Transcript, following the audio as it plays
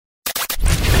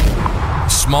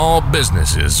Small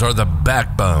businesses are the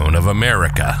backbone of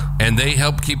America, and they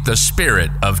help keep the spirit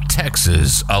of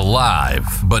Texas alive.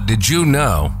 But did you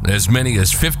know as many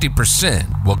as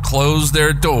 50% will close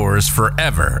their doors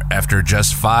forever after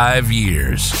just 5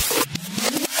 years?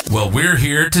 Well, we're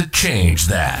here to change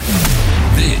that.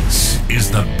 This is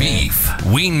The Beef.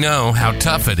 We know how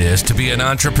tough it is to be an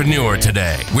entrepreneur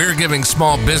today. We're giving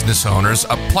small business owners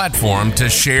a platform to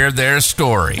share their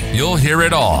story. You'll hear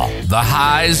it all, the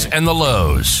highs and the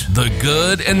lows, the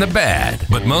good and the bad,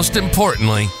 but most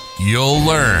importantly, you'll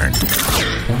learn.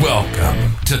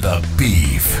 Welcome to The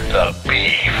Beef. The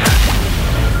Beef.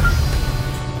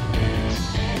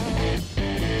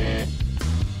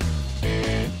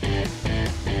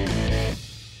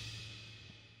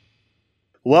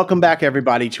 Welcome back,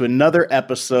 everybody, to another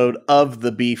episode of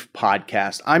the Beef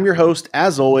Podcast. I'm your host,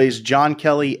 as always, John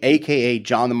Kelly, aka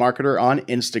John the Marketer on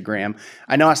Instagram.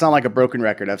 I know I sound like a broken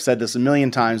record. I've said this a million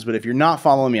times, but if you're not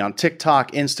following me on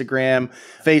TikTok, Instagram,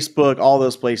 Facebook, all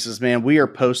those places, man, we are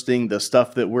posting the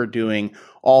stuff that we're doing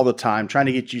all the time, trying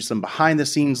to get you some behind the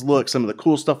scenes look, some of the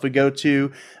cool stuff we go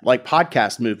to, like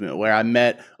Podcast Movement, where I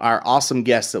met our awesome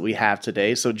guests that we have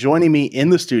today. So joining me in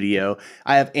the studio,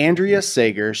 I have Andrea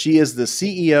Sager. She is the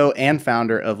CEO and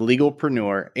founder of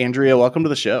Legalpreneur. Andrea, welcome to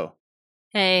the show.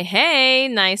 Hey,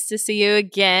 nice to see you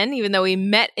again, even though we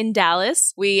met in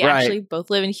Dallas. We actually both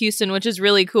live in Houston, which is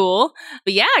really cool.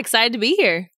 But yeah, excited to be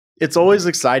here. It's always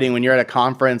exciting when you're at a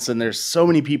conference and there's so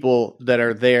many people that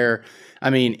are there. I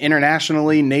mean,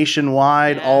 internationally,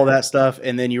 nationwide, all that stuff.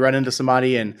 And then you run into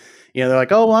somebody and, you know, they're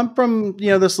like, oh, I'm from, you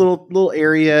know, this little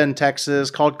area in Texas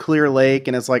called Clear Lake.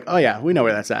 And it's like, oh, yeah, we know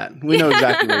where that's at. We know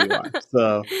exactly where you are.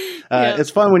 So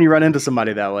It's fun when you run into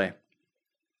somebody that way.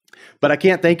 But I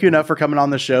can't thank you enough for coming on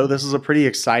the show. This is a pretty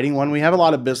exciting one. We have a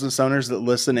lot of business owners that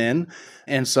listen in.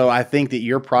 And so I think that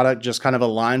your product just kind of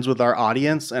aligns with our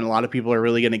audience. And a lot of people are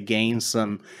really going to gain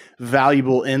some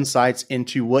valuable insights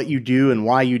into what you do and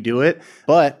why you do it.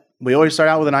 But we always start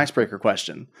out with an icebreaker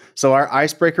question. So our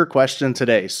icebreaker question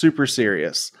today, super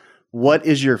serious. What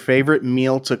is your favorite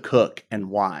meal to cook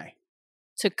and why?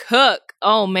 To cook?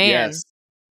 Oh, man. Yes.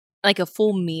 Like a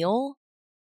full meal?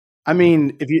 I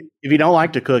mean, if you don't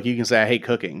like to cook, you can say I hate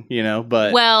cooking, you know,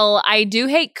 but well, I do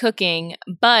hate cooking,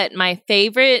 but my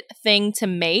favorite thing to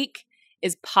make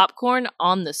is popcorn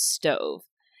on the stove.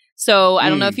 So I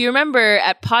don't know if you remember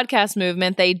at Podcast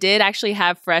Movement, they did actually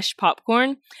have fresh popcorn.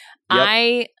 Yep.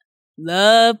 I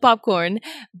love popcorn,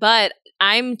 but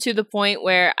I'm to the point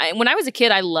where when I was a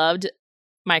kid, I loved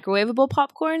microwavable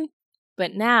popcorn,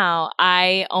 but now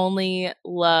I only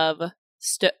love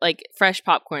like fresh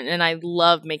popcorn, and I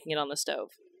love making it on the stove.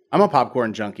 I'm a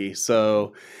popcorn junkie,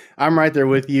 so I'm right there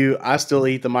with you. I still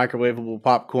eat the microwavable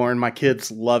popcorn. My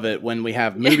kids love it when we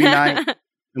have movie night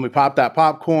and we pop that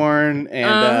popcorn,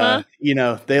 and you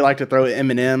know, they like to throw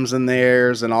M&Ms in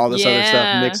theirs and all this other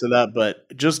stuff, mix it up. But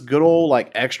just good old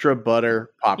like extra butter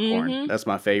popcorn. That's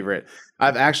my favorite.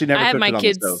 I've actually never cooked it on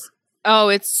the stove. Oh,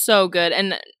 it's so good.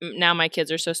 And now my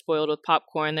kids are so spoiled with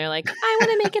popcorn. They're like, I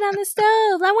want to make it on the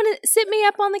stove. I want to sit me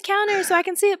up on the counter so I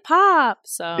can see it pop.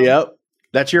 So yep.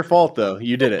 That's your fault though.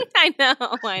 You did it.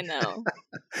 I know.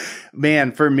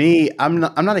 Man, for me, I'm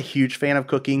not a huge fan of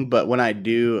cooking, but when I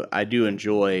do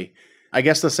enjoy, I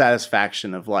guess, the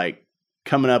satisfaction of like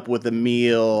coming up with a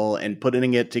meal and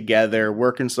putting it together,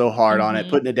 working so hard on it,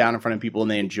 putting it down in front of people and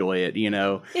they enjoy it, you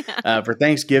know. For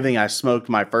Thanksgiving, I smoked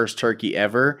my first turkey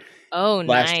ever.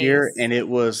 Last year, and it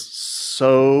was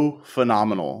so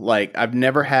phenomenal. Like I'm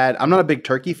not a big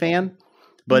turkey fan,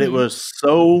 but it was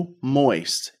so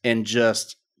moist and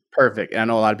just perfect. And I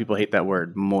know a lot of people hate that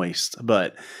word, moist,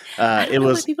 but it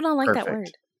was people don't like perfect. that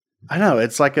word. I know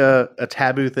it's like a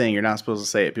taboo thing. You're not supposed to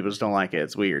say it. People just don't like it.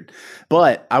 It's weird.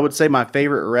 But I would say my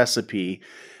favorite recipe,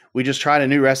 we just tried a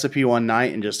new recipe one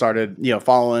night and just started, you know,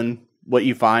 following what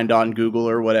you find on Google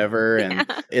or whatever. And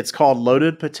it's called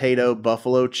loaded potato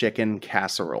buffalo chicken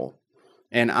casserole.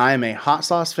 And I'm a hot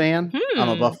sauce fan. I'm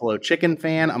a buffalo chicken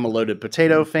fan. I'm a loaded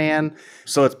potato fan.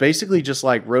 So it's basically just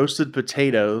like roasted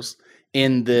potatoes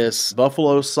in this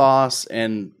buffalo sauce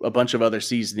and a bunch of other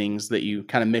seasonings that you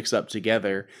kind of mix up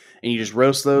together. And you just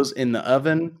roast those in the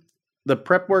oven. The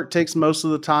prep work takes most of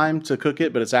the time to cook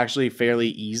it, but it's actually fairly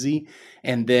easy.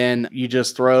 And then you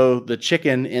just throw the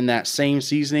chicken in that same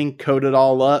seasoning, coat it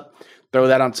all up, throw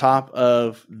that on top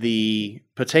of the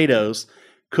potatoes,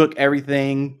 cook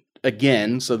everything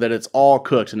again so that it's all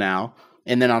cooked now.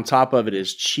 And then on top of it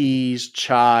is cheese,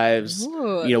 chives,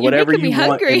 whatever you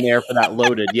want in there for that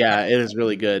loaded. Yeah, it is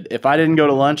really good. If I didn't go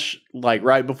to lunch like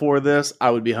right before this,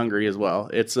 I would be hungry as well.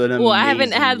 It's an amazing I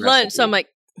haven't had recipe. Lunch, so I'm like,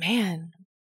 man,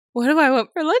 what do I want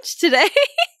for lunch today?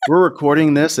 We're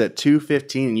recording this at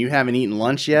 2:15 and you haven't eaten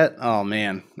lunch yet? Oh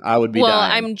man, I would be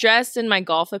dying. I'm dressed in my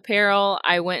golf apparel.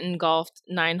 I went and golfed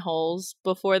 9 holes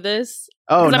before this.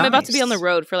 Oh, Because nice. I'm about to be on the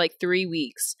road for like 3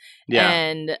 weeks. Yeah.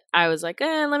 And I was like,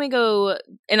 let me go.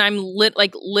 And I'm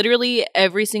literally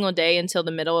every single day until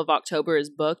the middle of October is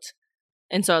booked.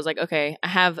 And so I was like, okay, I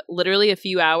have literally a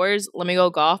few hours. Let me go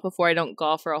golf before I don't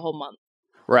golf for a whole month.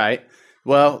 Right.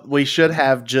 Well, we should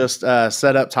have just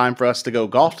set up time for us to go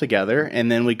golf together,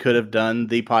 and then we could have done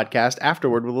the podcast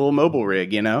afterward with a little mobile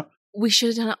rig, you know? We should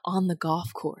have done it on the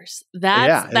golf course.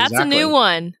 That's exactly. a new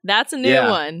one. That's a new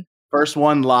one. First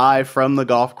one live from the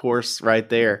golf course right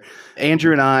there.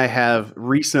 Andrew and I have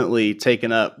recently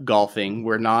taken up golfing.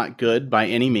 We're not good by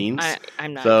any means.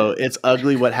 I'm not. So it's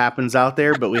ugly what happens out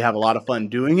there, but we have a lot of fun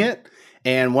doing it.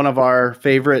 And one of our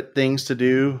favorite things to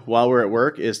do while we're at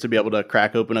work is to be able to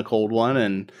crack open a cold one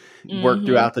and work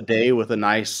throughout the day with a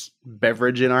nice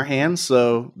beverage in our hands.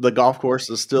 So the golf course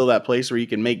is still that place where you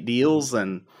can make deals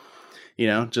and, you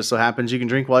know, just so happens you can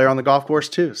drink while you're on the golf course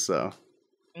too. So.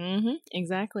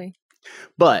 Exactly.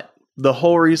 But the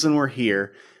whole reason we're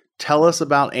here, tell us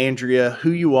about Andrea, who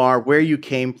you are, where you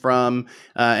came from,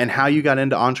 and how you got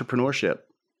into entrepreneurship.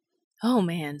 Oh,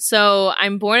 man. So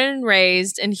I'm born and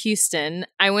raised in Houston.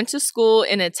 I went to school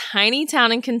in a tiny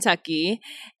town in Kentucky,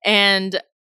 and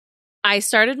I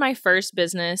started my first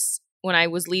business when I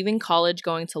was leaving college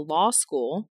going to law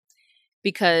school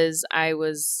because I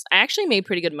actually made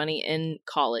pretty good money in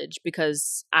college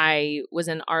because I was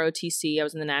in ROTC. I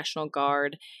was in the National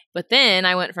Guard. But then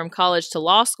I went from college to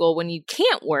law school when you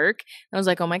can't work. I was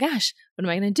like, oh my gosh, what am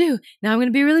I going to do? Now I'm going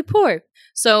to be really poor.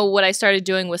 So what I started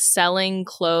doing was selling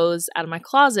clothes out of my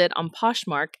closet on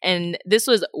Poshmark. And this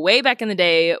was way back in the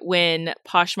day when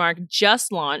Poshmark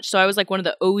just launched. So I was like one of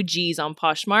the OGs on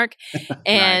Poshmark.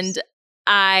 And Nice.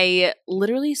 I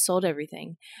literally sold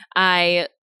everything. And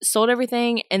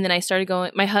then I started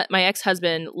going, my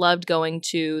ex-husband loved going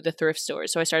to the thrift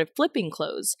stores. So I started flipping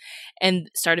clothes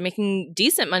and started making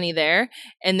decent money there.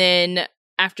 And then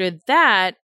after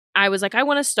that, I was like, I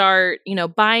want to start,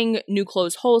 buying new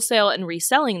clothes wholesale and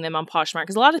reselling them on Poshmark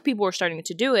because a lot of people were starting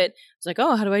to do it. I was like,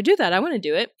 oh, how do I do that? I want to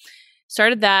do it.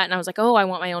 Started that and I was like, oh, I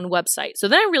want my own website. So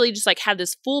then I really just had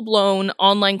this full-blown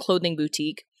online clothing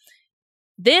boutique.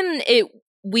 Then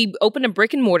we opened a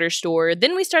brick and mortar store.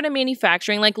 Then we started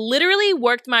manufacturing, literally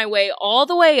worked my way all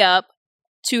the way up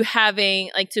to having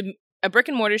to a brick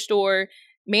and mortar store,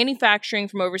 manufacturing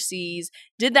from overseas,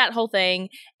 did that whole thing.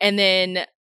 And then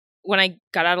when I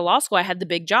got out of law school, I had the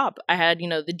big job. I had,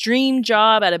 the dream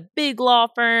job at a big law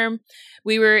firm.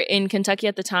 We were in Kentucky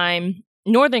at the time,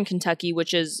 Northern Kentucky,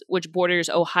 which borders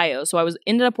Ohio. So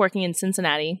ended up working in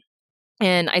Cincinnati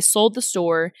and I sold the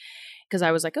store because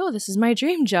I was like, oh, this is my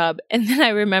dream job. And then I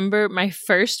remember my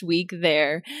first week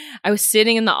there, I was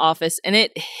sitting in the office and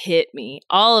it hit me.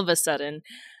 All of a sudden,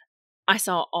 I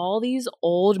saw all these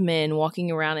old men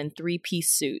walking around in 3-piece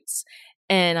suits.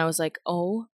 And I was like,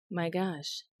 oh my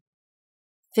gosh,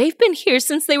 they've been here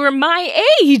since they were my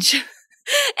age.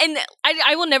 And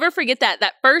I will never forget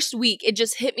that first week. It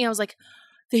just hit me. I was like,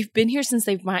 they've been here since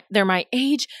they're my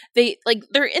age. They're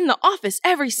in the office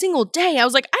every single day. I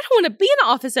was like, I don't want to be in the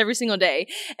office every single day.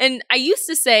 And I used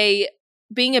to say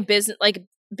being a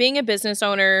business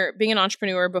owner, being an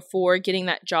entrepreneur before getting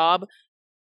that job,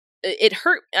 it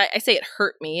hurt. I say it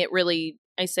hurt me.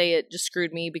 I say it just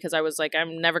screwed me because I was like,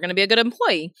 I'm never going to be a good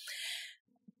employee.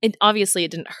 It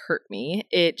didn't hurt me.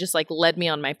 It just led me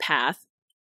on my path.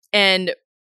 And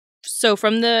so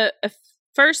from the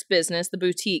first business, the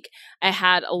boutique, I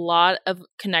had a lot of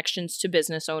connections to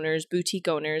business owners, boutique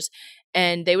owners,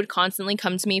 and they would constantly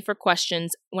come to me for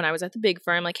questions when I was at the big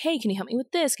firm, like, hey, can you help me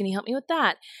with this? Can you help me with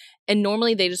that? And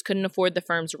normally they just couldn't afford the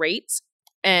firm's rates.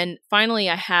 And finally,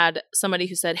 I had somebody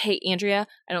who said, hey, Andrea,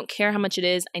 I don't care how much it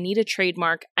is. I need a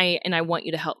trademark, and I want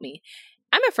you to help me.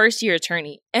 I'm a first-year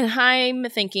attorney, and I'm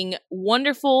thinking,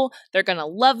 wonderful, they're going to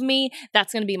love me.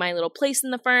 That's going to be my little place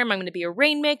in the firm. I'm going to be a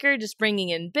rainmaker, just bringing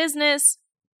in business.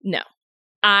 No.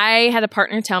 I had a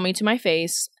partner tell me to my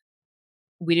face,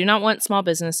 we do not want small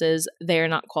businesses. They're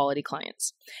not quality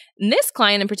clients. And this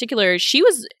client in particular,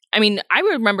 I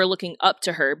remember looking up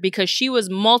to her because she was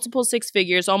multiple 6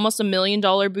 figures, almost $1 million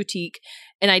boutique,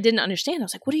 and I didn't understand. I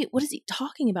was like, what is he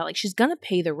talking about? She's going to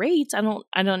pay the rates.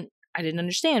 I didn't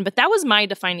understand, but that was my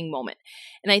defining moment.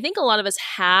 And I think a lot of us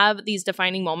have these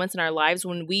defining moments in our lives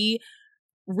when we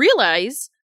realize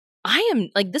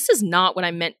this is not what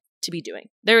I meant to be doing.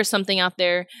 There is something out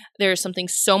there. There is something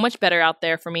so much better out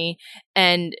there for me,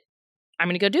 and I'm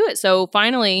going to go do it. So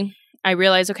finally, I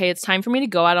realized, okay, it's time for me to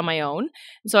go out on my own.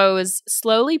 So I was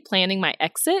slowly planning my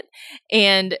exit,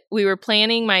 and we were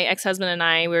planning, my ex-husband and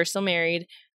I, we were still married.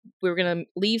 We were going to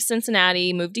leave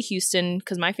Cincinnati, move to Houston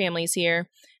because my family's here.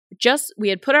 We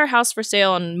had put our house for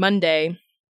sale on Monday.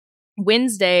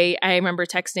 Wednesday, I remember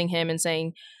texting him and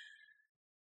saying,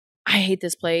 I hate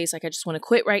this place. Like, I just want to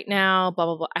quit right now, blah,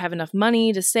 blah, blah. I have enough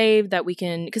money to save that we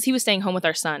can, because he was staying home with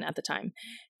our son at the time.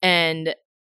 And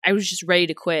I was just ready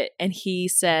to quit. And he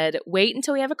said, wait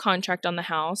until we have a contract on the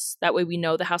house. That way we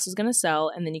know the house is going to sell,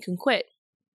 and then you can quit.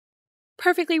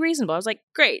 Perfectly reasonable. I was like,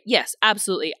 great. Yes,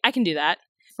 absolutely. I can do that.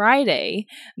 Friday,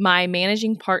 my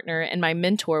managing partner and my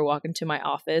mentor walk into my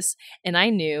office, and I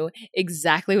knew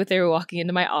exactly what they were walking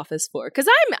into my office for. Because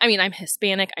I'm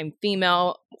Hispanic, I'm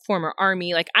female, former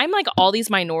Army. Like, I'm like all these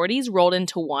minorities rolled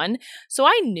into one. So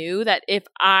I knew that if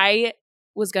I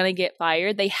was going to get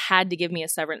fired, they had to give me a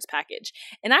severance package.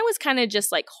 And I was kind of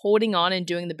just like holding on and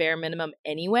doing the bare minimum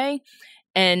anyway.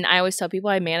 And I always tell people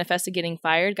I manifested getting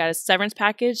fired, got a severance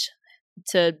package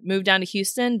to move down to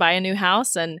Houston, buy a new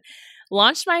house, and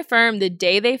launched my firm the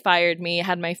day they fired me. I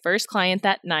had my first client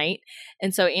that night.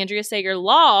 And so Andrea Sager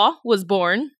Law was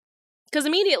born, because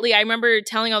immediately I remember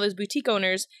telling all those boutique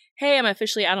owners, hey, I'm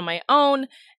officially out on my own.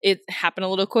 It happened a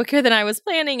little quicker than I was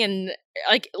planning. And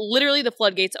like literally the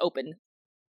floodgates opened,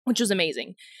 which was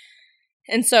amazing.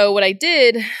 And so what I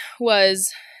did was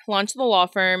launch the law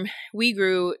firm. We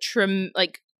grew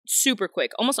super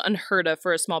quick, almost unheard of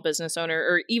for a small business owner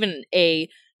or even a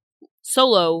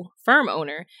solo firm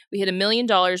owner. We hit $1 million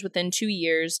within 2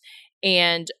 years.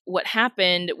 And what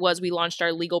happened was we launched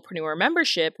our Legalpreneur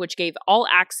membership, which gave all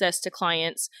access to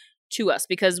clients to us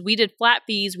because we did flat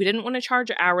fees. We didn't want to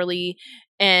charge hourly.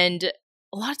 And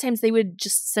a lot of times they would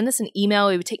just send us an email.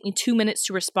 It would take me 2 minutes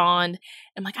to respond.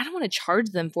 I'm like, I don't want to charge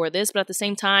them for this. But at the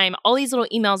same time, all these little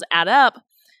emails add up.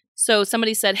 So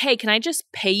somebody said, hey, can I just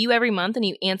pay you every month and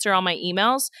you answer all my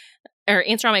emails or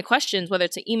answer all my questions, whether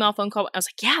it's an email, phone call? I was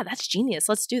like, yeah, that's genius.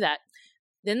 Let's do that.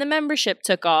 Then the membership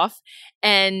took off.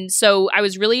 And so I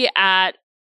was really at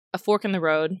a fork in the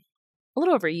road a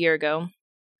little over a year ago.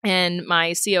 And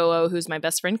my COO, who's my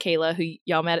best friend, Kayla, who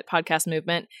y'all met at Podcast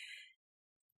Movement,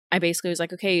 I basically was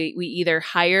like, okay, we either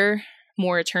hire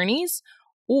more attorneys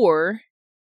or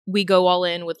we go all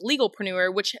in with Legalpreneur,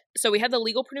 so we had the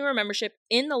Legalpreneur membership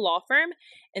in the law firm.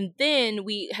 And then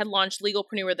we had launched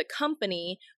Legalpreneur, the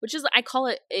company, which is, I call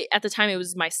it, at the time, it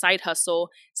was my side hustle,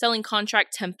 selling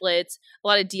contract templates, a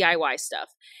lot of DIY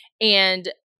stuff. And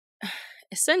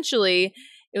essentially,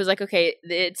 it was like, okay,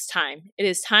 it's time. It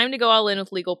is time to go all in with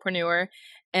Legalpreneur.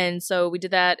 And so we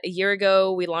did that a year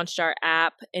ago. We launched our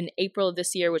app in April of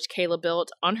this year, which Kayla built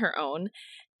on her own.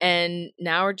 And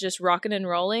now we're just rocking and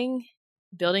rolling,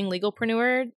 building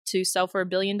Legalpreneur to sell for $1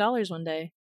 billion one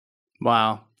day.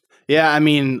 Wow. Yeah, I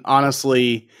mean,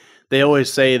 honestly, they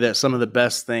always say that some of the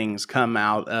best things come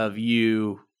out of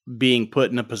you being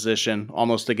put in a position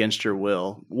almost against your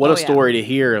will. What a story to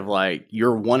hear of like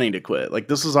you're wanting to quit. Like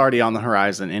this is already on the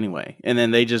horizon anyway. And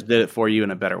then they just did it for you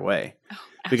in a better way. Oh,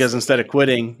 because instead of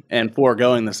quitting and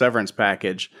foregoing the severance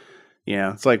package, you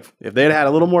know, it's like if they'd had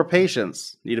a little more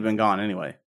patience, you'd have been gone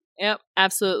anyway. Yep,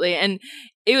 absolutely. And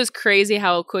it was crazy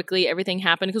how quickly everything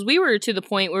happened because we were to the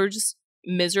point where we were just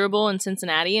miserable in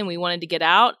Cincinnati and we wanted to get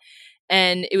out.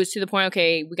 And it was to the point,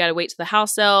 okay, we got to wait till the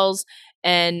house sells.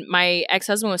 And my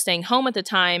ex-husband was staying home at the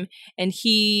time. And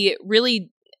he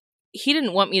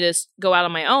didn't want me to go out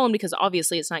on my own because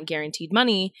obviously it's not guaranteed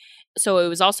money. So it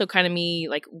was also kind of me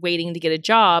like waiting to get a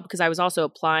job because I was also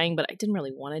applying, but I didn't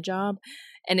really want a job.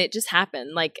 And it just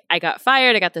happened. Like I got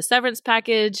fired. I got the severance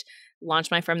package,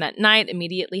 launched my firm that night,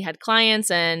 immediately had clients,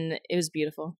 and it was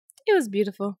beautiful. It was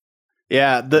beautiful.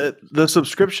 Yeah, the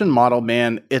subscription model,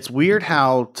 man, it's weird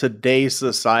how today's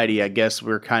society, I guess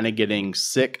we're kind of getting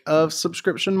sick of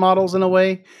subscription models in a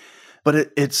way,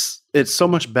 but it's so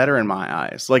much better in my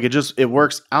eyes. Like it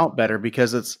works out better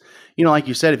because it's, you know, like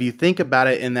you said, if you think about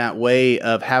it in that way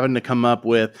of having to come up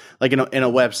with like in a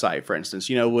website, for instance,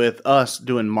 you know, with us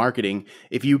doing marketing,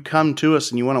 if you come to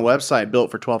us and you want a website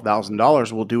built for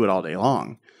 $12,000, we'll do it all day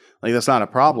long. Like that's not a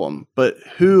problem. But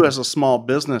who as a small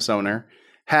business owner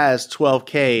has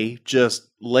 $12K just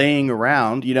laying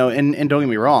around, you know, and don't get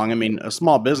me wrong. I mean, a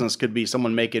small business could be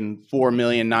someone making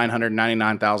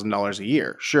 $4,999,000 a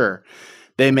year. Sure.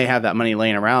 They may have that money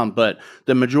laying around, but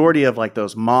the majority of like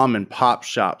those mom and pop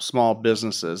shop, small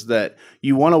businesses that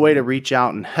you want a way to reach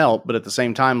out and help. But at the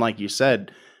same time, like you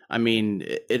said, I mean,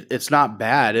 it's not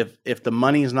bad. If the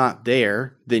money's not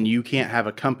there, then you can't have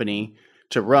a company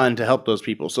to run to help those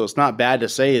people. So it's not bad to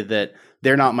say that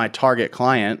they're not my target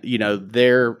client. You know,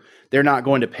 they're not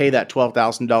going to pay that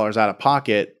 $12,000 out of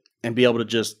pocket and be able to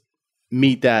just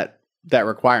meet that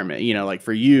requirement. Like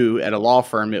for you at a law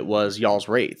firm, it was y'all's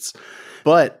rates.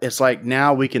 But it's like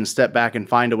now we can step back and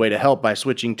find a way to help by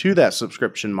switching to that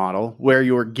subscription model where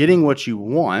you're getting what you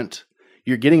want.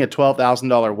 You're getting a $12,000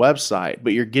 website,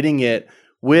 but you're getting it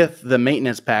with the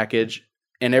maintenance package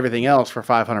and everything else for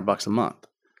 $500 a month.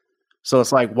 So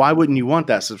it's like, why wouldn't you want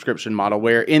that subscription model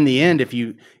where in the end, if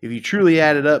you truly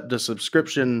added up the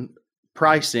subscription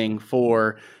pricing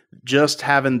for just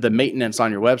having the maintenance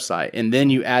on your website, and then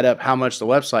you add up how much the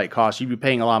website costs, you'd be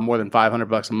paying a lot more than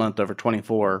 $500 a month over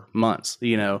 24 months,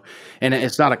 and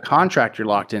it's not a contract you're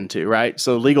locked into, right?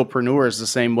 So Legalpreneur is the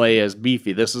same way as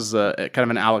Beefy. This is a kind of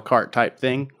an a la carte type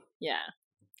thing.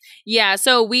 Yeah.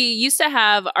 So we used to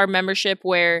have our membership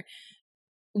where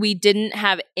we didn't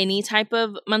have any type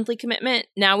of monthly commitment.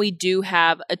 Now we do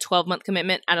have a 12-month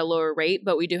commitment at a lower rate,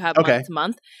 but we do have month to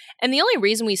month. And the only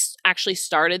reason we actually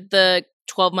started the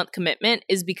 12-month commitment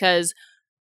is because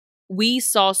we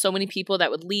saw so many people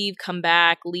that would leave, come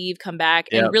back.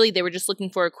 And really they were just looking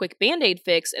for a quick Band-Aid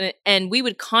fix. And we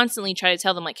would constantly try to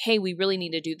tell them like, hey, we really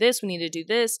need to do this. We need to do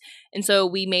this. And so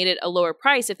we made it a lower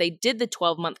price if they did the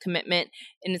 12-month commitment.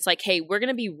 And it's like, hey, we're going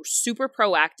to be super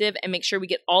proactive and make sure we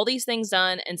get all these things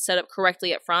done and set up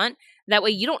correctly up front. That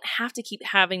way you don't have to keep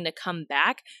having to come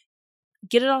back.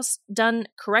 Get it all done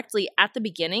correctly at the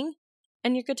beginning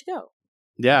and you're good to go.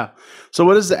 Yeah. So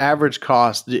what is the average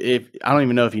cost? I don't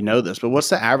even know if you know this, but what's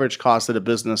the average cost that a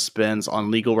business spends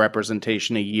on legal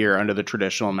representation a year under the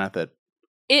traditional method?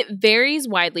 It varies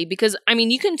widely because,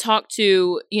 you can talk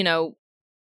to,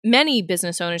 many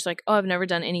business owners like, oh, I've never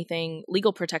done anything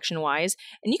legal protection wise.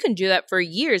 And you can do that for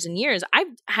years and years. I've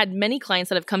had many clients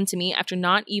that have come to me after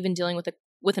not even dealing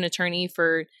with an attorney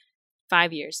for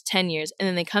 5 years, 10 years. And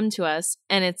then they come to us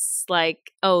and it's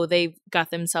like, oh, they've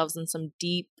got themselves in some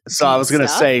deep. So I was going to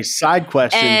say, side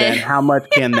question then, how much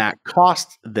can that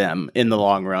cost them in the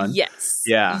long run? Yes.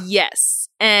 Yeah. Yes.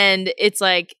 And it's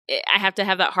like, I have to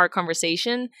have that hard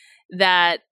conversation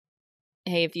that,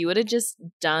 hey, if you would have just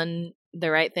done the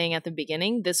right thing at the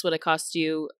beginning, this would have cost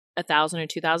you $1,000 or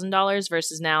 $2,000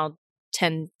 versus now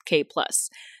 $10K plus.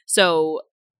 So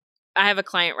I have a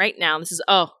client right now.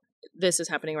 This is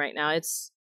happening right now.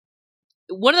 It's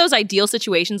one of those ideal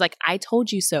situations like I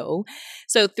told you so.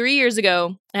 So 3 years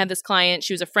ago, I had this client.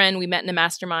 She was a friend. We met in a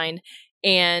mastermind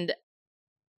and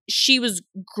she was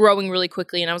growing really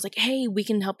quickly. And I was like, hey, we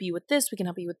can help you with this. We can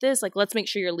help you with this. Like, let's make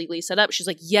sure you're legally set up. She's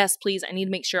like, yes, please. I need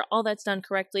to make sure all that's done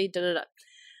correctly.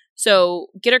 So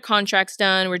get her contracts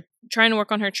done. We're trying to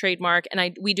work on her trademark.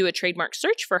 And we do a trademark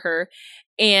search for her.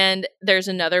 And there's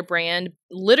another brand,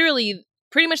 literally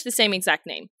pretty much the same exact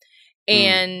name.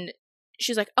 And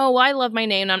she's like, oh, well, I love my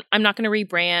name. I'm not going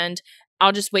to rebrand.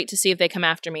 I'll just wait to see if they come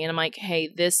after me. And I'm like, hey,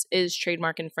 this is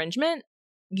trademark infringement.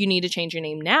 You need to change your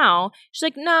name now. She's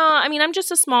like, no, I'm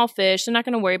just a small fish. They're not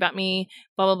going to worry about me,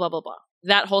 blah, blah, blah, blah, blah.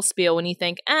 That whole spiel when you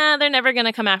think, they're never going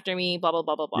to come after me, blah, blah,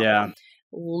 blah, blah, blah. Yeah.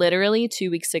 Literally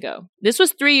 2 weeks ago. This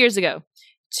was 3 years ago.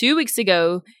 2 weeks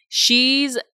ago,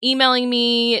 she's emailing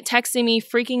me, texting me,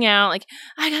 freaking out, like,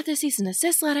 I got this cease and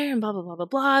desist letter and blah, blah, blah, blah,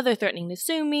 blah. They're threatening to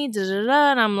sue me, da, da,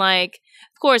 da. And I'm like,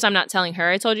 of course, I'm not telling her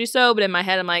I told you so. But in my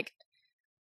head, I'm like,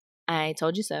 I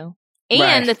told you so.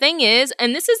 And the thing is,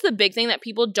 and this is the big thing that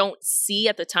people don't see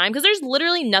at the time, because there's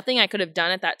literally nothing I could have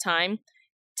done at that time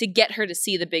to get her to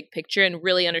see the big picture and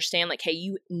really understand, like, hey,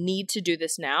 you need to do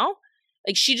this now.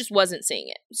 Like, she just wasn't seeing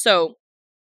it. So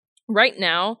right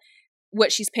now,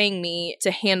 what she's paying me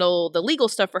to handle the legal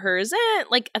stuff for her is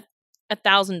like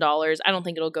 $1,000. I don't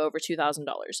think it'll go over $2,000.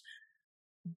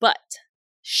 But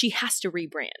she has to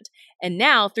rebrand. And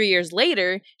now, 3 years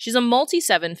later, she's a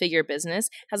multi-7-figure business,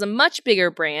 has a much bigger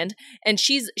brand, and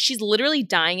she's literally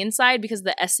dying inside because of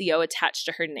the SEO attached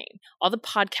to her name. All the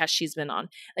podcasts she's been on.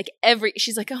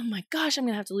 She's like, oh my gosh, I'm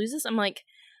going to have to lose this. I'm like,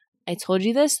 I told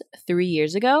you this 3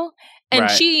 years ago. And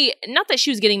she, not that she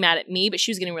was getting mad at me, but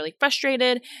she was getting really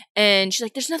frustrated. And she's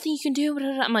like, there's nothing you can do.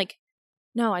 I'm like,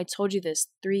 no, I told you this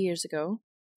 3 years ago.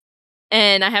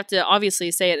 And I have to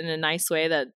obviously say it in a nice way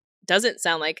that doesn't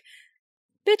sound like,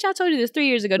 bitch, I told you this 3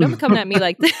 years ago. Don't be coming at me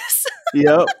like this.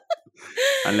 Yep.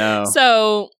 I know.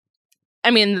 So,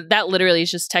 that literally is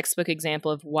just textbook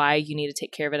example of why you need to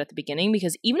take care of it at the beginning.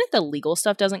 Because even if the legal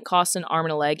stuff doesn't cost an arm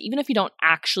and a leg, even if you don't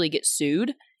actually get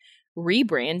sued,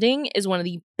 rebranding is one of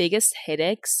the biggest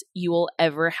headaches you will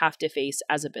ever have to face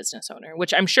as a business owner,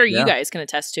 which I'm sure you guys can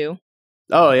attest to.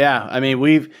 Oh, yeah.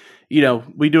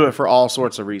 we do it for all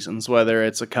sorts of reasons, whether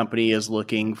it's a company is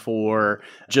looking for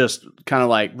just kind of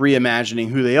like reimagining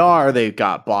who they are, they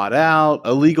got bought out,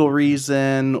 a legal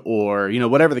reason, or,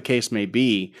 whatever the case may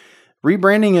be.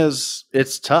 Rebranding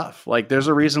it's tough. Like there's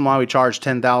a reason why we charge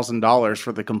 $10,000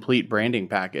 for the complete branding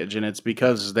package. And it's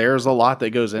because there's a lot that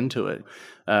goes into it.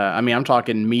 I mean, I'm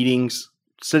talking meetings,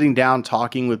 sitting down,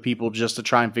 talking with people just to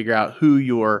try and figure out who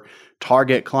your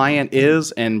target client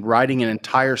is and writing an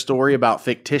entire story about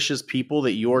fictitious people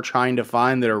that you're trying to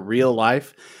find that are real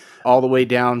life, all the way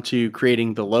down to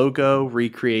creating the logo,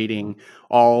 recreating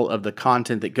all of the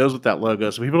content that goes with that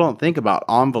logo. So people don't think about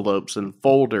envelopes and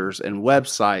folders and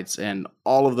websites and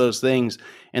all of those things.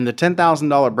 And the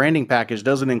 $10,000 branding package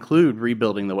doesn't include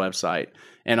rebuilding the website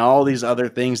and all these other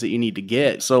things that you need to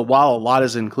get. So while a lot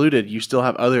is included, you still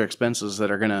have other expenses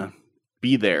that are going to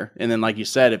be there. And then, like you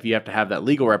said, if you have to have that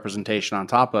legal representation on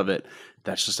top of it,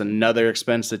 that's just another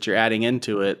expense that you're adding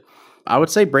into it. I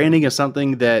would say branding is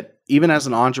something that even as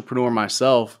an entrepreneur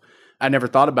myself, I never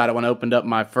thought about it when I opened up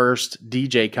my first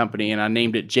DJ company and I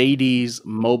named it JD's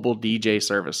Mobile DJ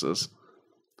Services.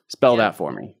 Spell that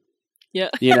for me. Yeah.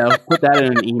 Put that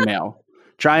in an email.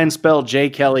 Try and spell J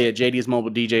Kelly at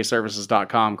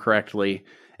JD'sMobileDJServices.com correctly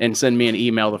and send me an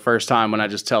email the first time when I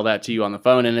just tell that to you on the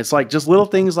phone. And it's like just little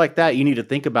things like that you need to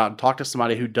think about and talk to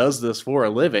somebody who does this for a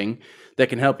living that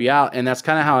can help you out. And that's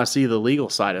kind of how I see the legal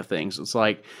side of things. It's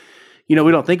like, we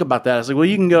don't think about that. It's like, well,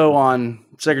 you can go on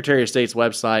Secretary of State's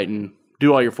website and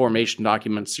do all your formation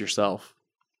documents yourself.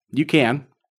 You can.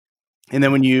 And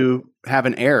then when you have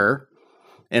an error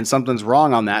and something's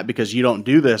wrong on that because you don't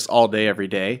do this all day, every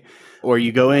day, or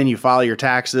you go in, you file your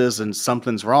taxes and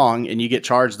something's wrong and you get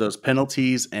charged those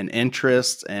penalties and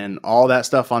interest and all that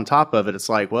stuff on top of it. It's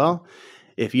like, well,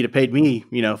 if you'd have paid me,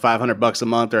 $500 a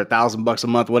month or $1,000 a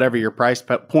month, whatever your price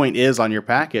point is on your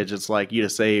package, it's like you'd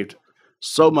have saved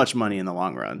so much money in the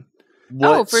long run.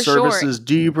 What services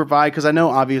do you provide? Because I know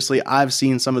obviously I've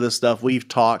seen some of this stuff. We've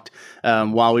talked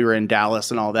while we were in Dallas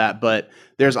and all that, but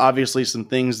there's obviously some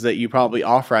things that you probably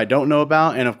offer I don't know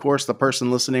about. And of course, the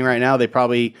person listening right now, they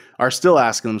probably are still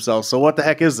asking themselves, so what the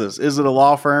heck is this? Is it a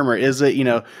law firm or is it,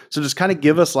 so just kind of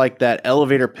give us like that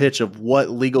elevator pitch of what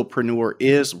Legalpreneur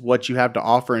is, what you have to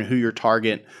offer and who your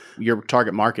target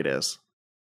market is.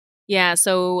 Yeah,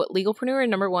 so Legalpreneur,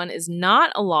 number one, is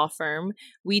not a law firm.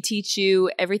 We teach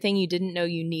you everything you didn't know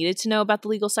you needed to know about the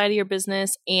legal side of your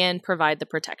business and provide the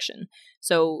protection.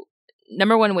 So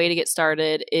number one way to get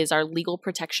started is our legal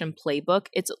protection playbook.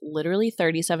 It's literally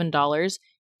 $37.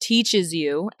 Teaches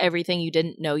you everything you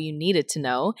didn't know you needed to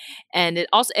know. And it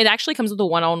actually comes with a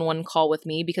one-on-one call with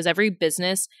me because every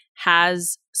business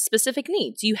has specific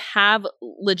needs. You have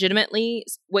legitimately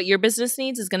what your business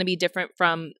needs is going to be different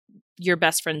from your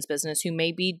best friend's business who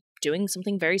may be doing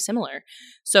something very similar.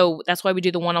 So that's why we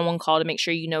do the one-on-one call to make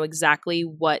sure you know exactly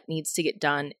what needs to get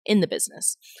done in the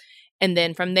business. And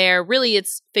then from there, really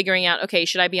it's figuring out, okay,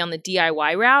 should I be on the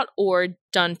DIY route or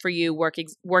done for you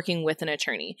working with an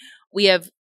attorney? We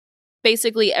have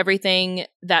basically everything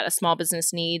that a small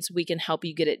business needs. We can help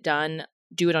you get it done.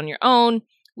 Do it on your own.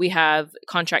 We have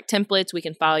contract templates. We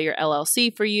can file your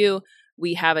LLC for you.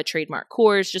 We have a trademark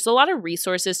course, just a lot of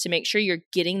resources to make sure you're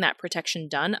getting that protection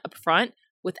done up front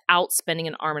without spending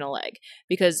an arm and a leg,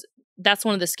 because that's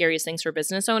one of the scariest things for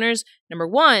business owners. Number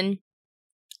one,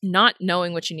 not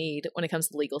knowing what you need when it comes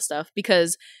to legal stuff,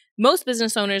 because most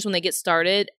business owners, when they get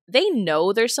started, they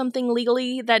know there's something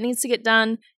legally that needs to get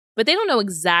done, but they don't know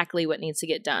exactly what needs to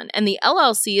get done. And the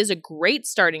LLC is a great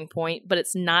starting point, but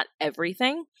it's not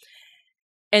everything.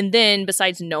 And then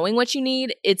besides knowing what you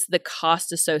need, it's the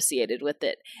cost associated with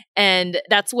it. And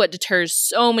that's what deters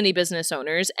so many business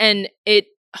owners. And it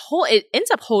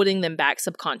ends up holding them back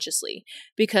subconsciously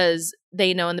because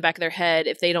they know in the back of their head,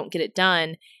 if they don't get it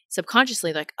done,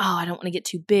 subconsciously, like, oh, I don't want to get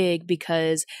too big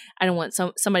because I don't want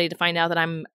somebody to find out that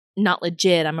I'm not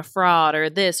legit, I'm a fraud or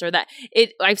this or that.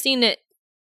 I've seen it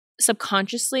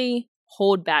subconsciously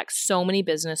hold back so many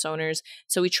business owners.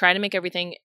 So we try to make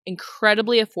everything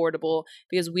incredibly affordable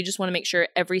because we just want to make sure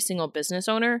every single business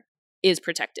owner is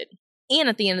protected. And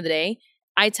at the end of the day,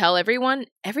 I tell everyone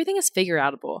everything is figure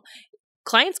outable.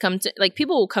 Clients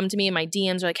people will come to me in my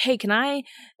DMs, are like, hey, can I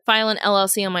file an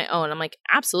LLC on my own? I'm like,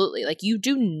 absolutely. Like, you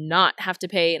do not have to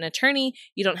pay an attorney.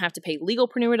 You don't have to pay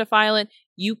Legalpreneur to file it.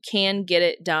 You can get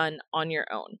it done on your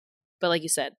own. But like you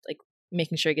said, like,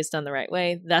 making sure it gets done the right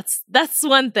way. That's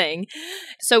one thing.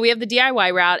 So we have the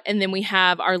DIY route, and then we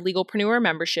have our Legalpreneur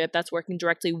membership that's working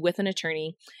directly with an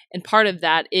attorney. And part of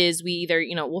that is we either,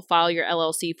 we'll file your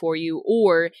LLC for you,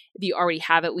 or if you already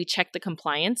have it, we check the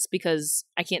compliance, because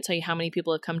I can't tell you how many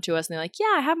people have come to us and they're like,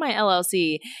 yeah, I have my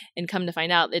LLC, and come to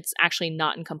find out it's actually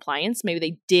not in compliance. Maybe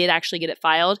they did actually get it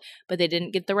filed, but they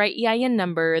didn't get the right EIN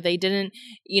number. They didn't,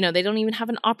 they don't even have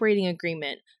an operating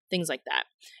agreement. things like that.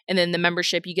 And then the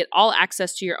membership, you get all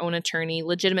access to your own attorney,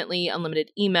 legitimately unlimited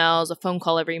emails, a phone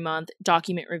call every month,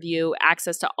 document review,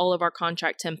 access to all of our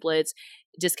contract templates,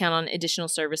 discount on additional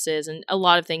services, and a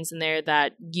lot of things in there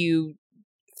that you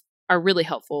are really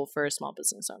helpful for a small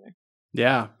business owner.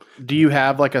 Yeah. Do you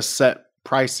have like a set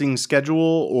pricing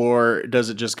schedule, or does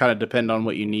it just kind of depend on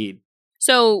what you need?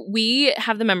 So we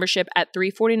have the membership at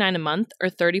 $349 a month or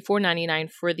 $34.99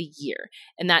 for the year.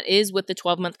 And that is with the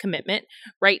 12-month commitment.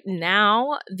 Right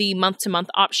now, the month-to-month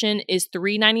option is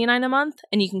 $399 a month,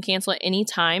 and you can cancel at any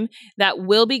time. That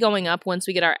will be going up once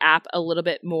we get our app a little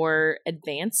bit more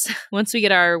advanced. Once we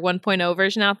get our 1.0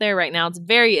 version out there. Right now, it's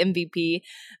very MVP,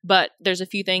 but there's a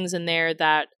few things in there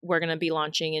that we're going to be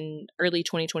launching in early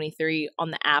 2023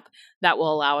 on the app that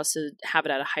will allow us to have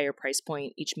it at a higher price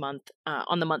point each month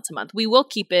on the month-to-month. We will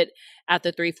keep it at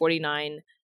the $349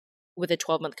 with a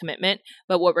 12-month commitment,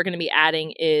 but what we're going to be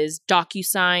adding is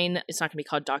DocuSign. It's not going to be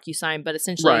called DocuSign, but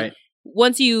essentially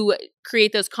once you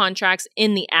create those contracts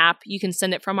in the app, you can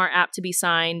send it from our app to be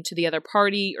signed to the other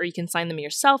party, or you can sign them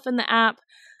yourself in the app.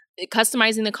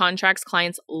 Customizing the contracts,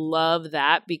 clients love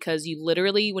that because you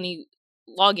literally, when you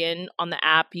log in on the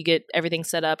app, you get everything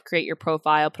set up, create your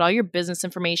profile, put all your business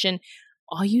information.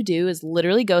 All you do is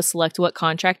literally go select what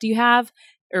contract you have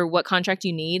or what contract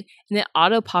you need, and it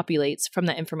auto-populates from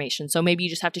that information. So maybe you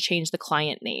just have to change the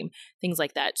client name, things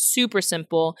like that. Super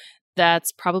simple.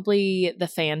 That's probably the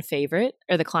fan favorite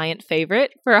or the client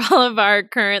favorite for all of our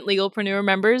current Legalpreneur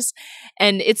members.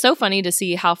 And it's so funny to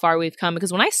see how far we've come,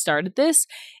 because when I started this,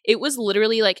 it was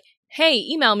literally like, hey,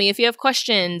 email me if you have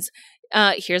questions.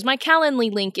 Here's my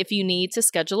Calendly link if you need to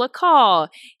schedule a call.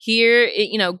 Here,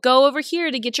 go over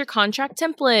here to get your contract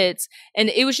templates. And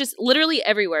it was just literally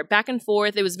everywhere, back and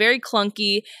forth. It was very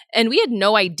clunky. And we had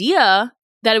no idea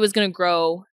that it was going to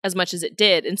grow as much as it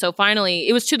did. And so finally,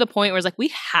 it was to the point where it's like,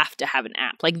 we have to have an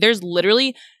app. Like there's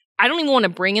literally, I don't even want to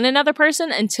bring in another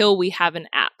person until we have an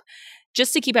app,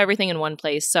 just to keep everything in one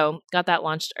place. So got that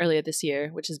launched earlier this year,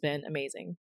 which has been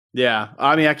amazing. Yeah.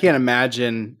 I mean, I can't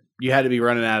imagine you had to be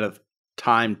running out of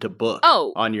time to book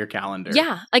on your calendar.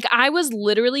 Yeah. Like I was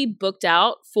literally booked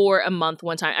out for a month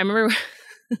one time. I remember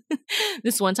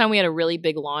this one time we had a really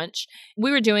big launch. We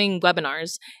were doing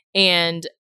webinars and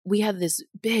we had this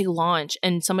big launch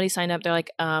and somebody signed up. They're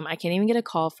like, I can't even get a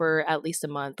call for at least a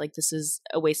month. Like this is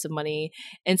a waste of money.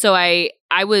 And so I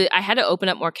had to open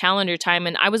up more calendar time,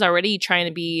 and I was already trying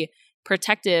to be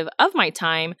protective of my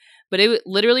time, but it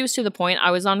literally was to the point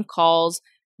I was on calls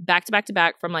back to back to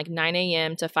back from like 9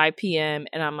 a.m. to 5 p.m.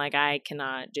 And I'm like, I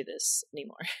cannot do this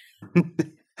anymore.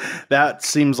 That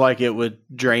seems like it would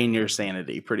drain your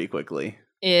sanity pretty quickly.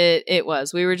 It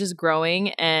was. We were just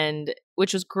growing, and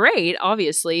which was great,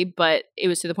 obviously, but it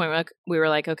was to the point where we were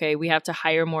like, okay, we have to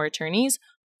hire more attorneys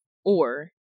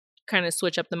or kind of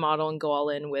switch up the model and go all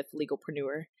in with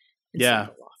Legalpreneur instead of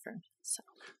a law firm.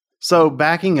 So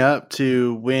backing up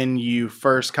to when you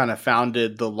first kind of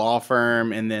founded the law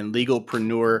firm and then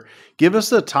Legalpreneur, give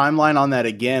us a timeline on that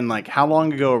again. Like how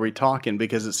long ago are we talking?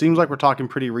 Because it seems like we're talking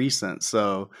pretty recent.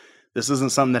 So this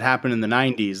isn't something that happened in the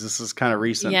 90s. This is kind of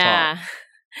recent talk.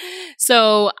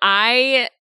 So I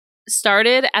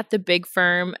started at the big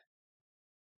firm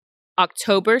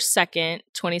October 2nd,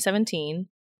 2017.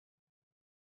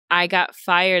 I got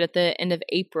fired at the end of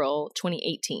April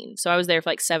 2018. So I was there for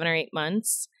like 7 or 8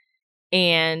 months.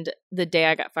 And the day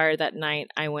I got fired that night,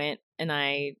 I went and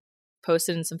I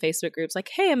posted in some Facebook groups like,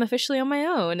 hey, I'm officially on my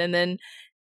own. And then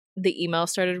the email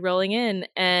started rolling in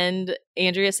and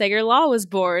Andrea Sager Law was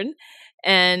born.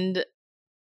 And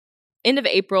end of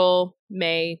April,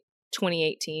 May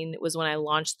 2018 was when I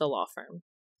launched the law firm.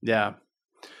 Yeah.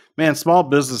 Man, small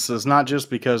businesses, not just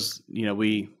because,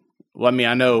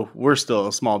 I know we're still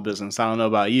a small business. I don't know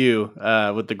about you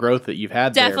with the growth that you've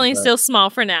had. Definitely still small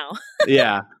for now.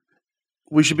 Yeah.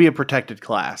 We should be a protected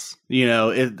class.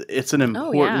 It's an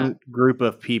important group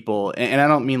of people. And I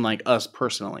don't mean like us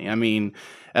personally. I mean,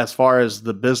 as far as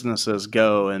the businesses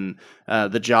go and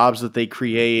the jobs that they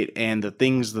create and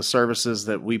the services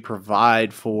that we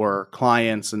provide for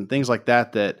clients and things like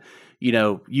that,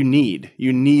 you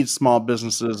need small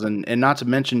businesses. And not to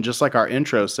mention, just like our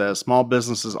intro says, small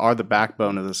businesses are the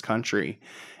backbone of this country.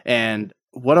 And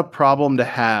what a problem to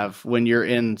have when you're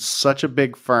in such a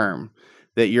big firm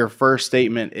that your first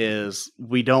statement is,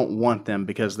 we don't want them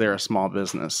because they're a small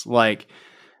business. Like,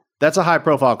 that's a high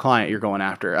profile client you're going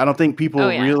after. I don't think people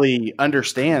really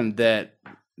understand that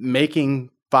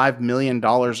making $5 million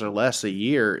or less a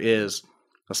year is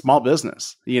a small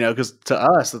business, because to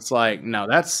us, it's like, no,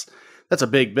 that's a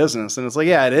big business. And it's like,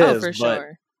 yeah, it is. For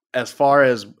sure. as far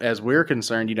as we're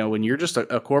concerned, when you're just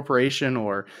a corporation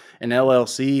or an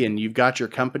LLC and you've got your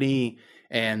company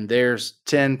and there's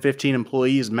 10, 15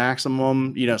 employees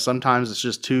maximum, sometimes it's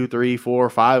just 2, 3, 4,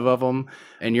 5 of them,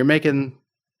 and you're making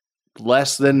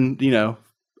less than, $1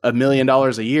 million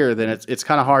a year, then it's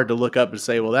kind of hard to look up and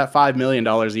say, well, that $5 million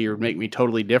a year would make me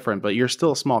totally different, but you're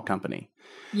still a small company.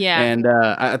 Yeah. And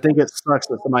I think it sucks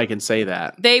that somebody can say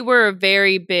that. They were a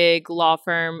very big law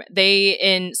firm.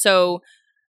 So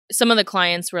some of the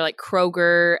clients were like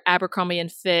Kroger, Abercrombie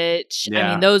and Fitch. Yeah.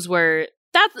 I mean, those were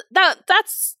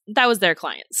that was their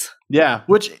clients. Yeah.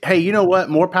 Which, hey, you know what?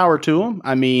 More power to them.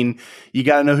 I mean, you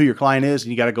got to know who your client is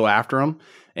and you got to go after them.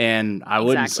 And I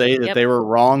wouldn't say that they were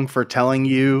wrong for telling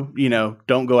you,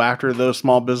 don't go after those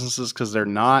small businesses because they're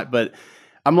not. But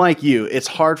I'm like you. It's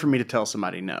hard for me to tell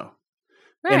somebody no.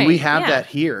 Right, and we have that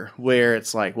here where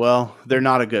it's like, well, they're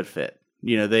not a good fit.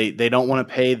 They don't want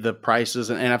to pay the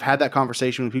prices. And I've had that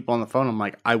conversation with people on the phone. I'm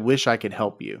like, I wish I could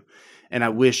help you. And I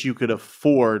wish you could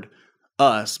afford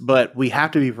us, but we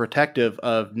have to be protective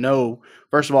of no,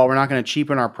 first of all, we're not going to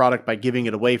cheapen our product by giving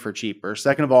it away for cheaper.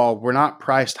 Second of all, we're not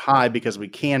priced high because we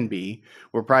can be.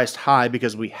 We're priced high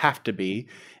because we have to be.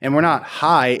 And we're not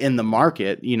high in the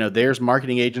market. There's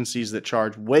marketing agencies that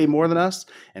charge way more than us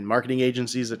and marketing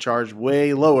agencies that charge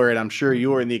way lower. And I'm sure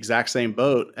you're in the exact same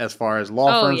boat as far as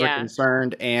law firms are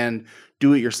concerned and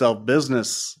do-it-yourself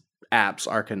business apps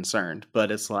are concerned. But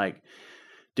it's like,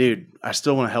 dude, I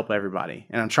still want to help everybody.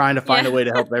 And I'm trying to find a way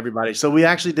to help everybody. So we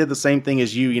actually did the same thing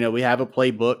as you. We have a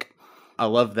playbook. I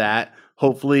love that.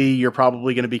 Hopefully you're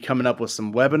probably going to be coming up with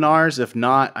some webinars. If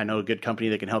not, I know a good company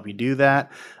that can help you do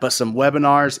that. But some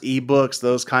webinars, ebooks,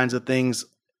 those kinds of things,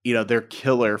 they're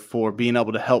killer for being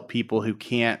able to help people who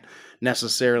can't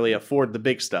necessarily afford the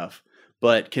big stuff,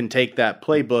 but can take that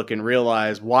playbook and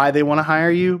realize why they want to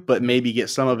hire you, but maybe get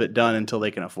some of it done until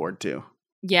they can afford to.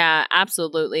 Yeah,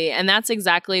 absolutely. And that's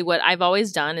exactly what I've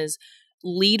always done is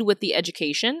lead with the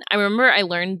education. I remember I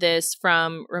learned this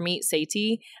from Ramit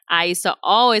Sethi. I used to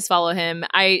always follow him.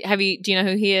 Do you know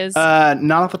who he is?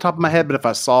 Not off the top of my head, but if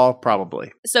I saw,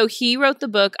 probably. So he wrote the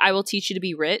book, I Will Teach You to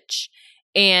Be Rich.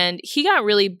 And he got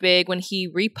really big when he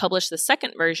republished the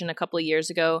second version a couple of years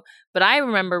ago. But I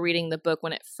remember reading the book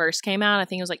when it first came out. I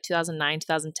think it was like 2009,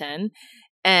 2010.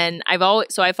 And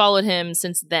I followed him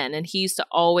since then. And he used to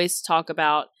always talk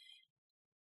about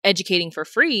educating for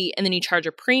free, and then you charge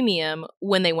a premium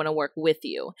when they want to work with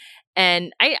you.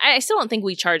 And I still don't think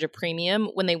we charge a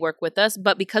premium when they work with us,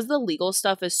 but because the legal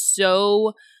stuff is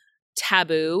so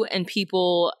taboo and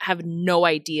people have no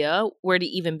idea where to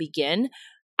even begin,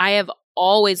 I have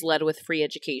always led with free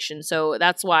education. So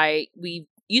that's why we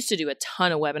used to do a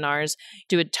ton of webinars,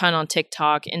 do a ton on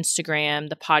TikTok, Instagram,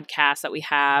 the podcast that we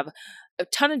have, a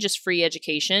ton of just free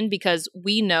education, because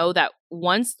we know that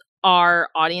once our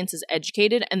audience is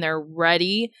educated and they're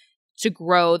ready to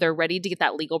grow, they're ready to get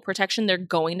that legal protection, they're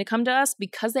going to come to us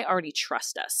because they already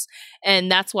trust us.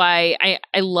 And that's why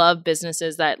I love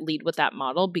businesses that lead with that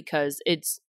model, because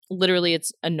it's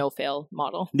a no-fail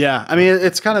model. Yeah. I mean,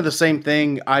 it's kind of the same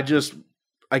thing. I guess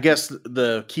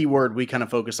the key word we kind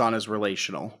of focus on is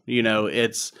relational.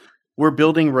 We're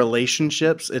building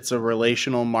relationships. It's a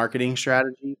relational marketing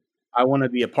strategy. I want to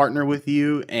be a partner with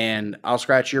you, and I'll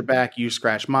scratch your back, you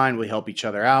scratch mine. We help each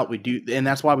other out. We do, and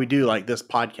that's why we do like this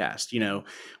podcast.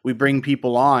 We bring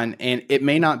people on, and it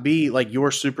may not be like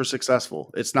you're super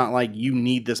successful. It's not like you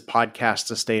need this podcast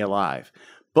to stay alive.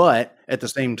 But at the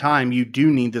same time, you do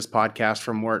need this podcast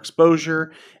for more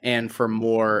exposure and for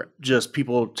more just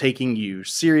people taking you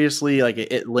seriously. Like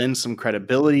it lends some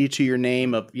credibility to your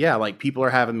name of, like people are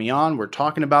having me on. We're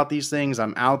talking about these things.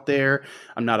 I'm out there.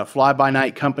 I'm not a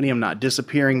fly-by-night company. I'm not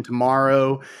disappearing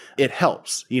tomorrow. It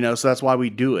helps, so that's why we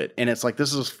do it. And it's like,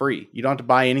 this is free. You don't have to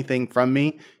buy anything from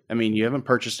me. I mean, you haven't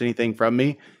purchased anything from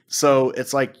me. So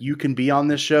it's like you can be on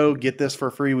this show, get this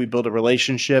for free. We build a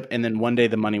relationship, and then one day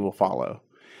the money will follow.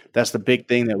 That's the big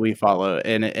thing that we follow.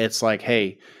 And it's like,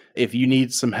 hey, if you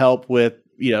need some help with,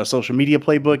 social media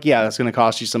playbook, that's going to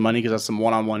cost you some money because that's some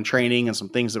one-on-one training and some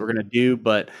things that we're going to do.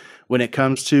 But when it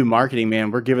comes to marketing,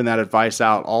 man, we're giving that advice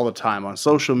out all the time on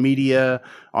social media,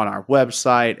 on our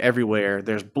website, everywhere.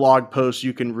 There's blog posts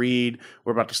you can read.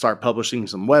 We're about to start publishing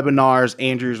some webinars.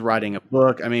 Andrew's writing a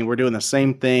book. I mean, we're doing the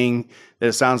same thing that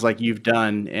it sounds like you've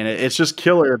done. And it's just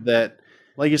killer that,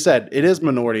 like you said, it is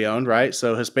minority owned, right?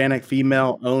 So Hispanic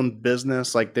female owned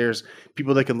business. Like there's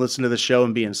people that can listen to the show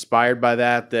and be inspired by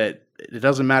that it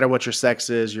doesn't matter what your sex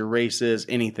is, your race is,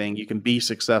 anything. You can be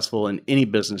successful in any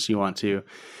business you want to.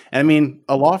 And I mean,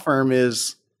 a law firm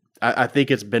I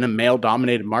think it's been a male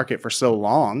dominated market for so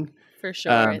long. For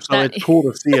sure. So it's cool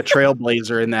to see a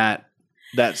trailblazer in that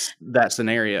that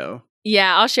scenario.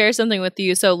 Yeah, I'll share something with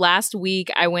you. So last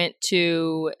week I went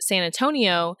to San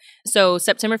Antonio. So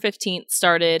September 15th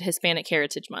started Hispanic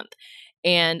Heritage Month.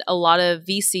 And a lot of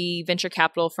VC venture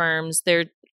capital firms, they're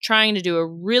trying to do a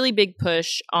really big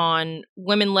push on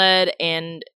women-led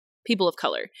and people of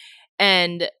color.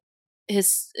 And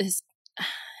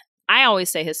I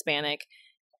always say Hispanic.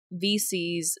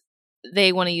 VCs,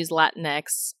 they want to use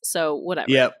Latinx. So whatever.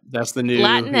 Yep, that's the new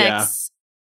Latinx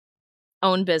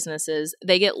owned businesses,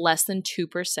 they get less than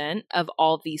 2% of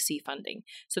all VC funding.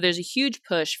 So there's a huge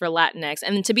push for Latinx.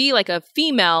 And to be like a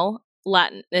female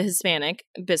Hispanic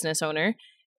business owner,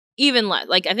 even less,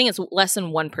 like I think it's less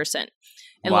than 1%.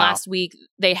 And last week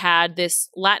they had this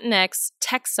Latinx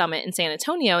tech summit in San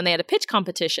Antonio and they had a pitch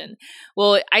competition.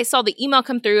 Well, I saw the email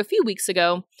come through a few weeks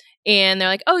ago and they're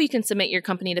like, oh, you can submit your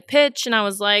company to pitch. And I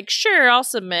was like, sure, I'll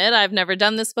submit. I've never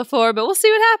done this before, but we'll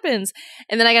see what happens.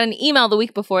 And then I got an email the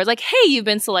week before. It's like, hey, you've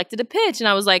been selected to pitch. And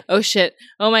I was like, oh shit.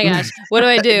 Oh my gosh. What do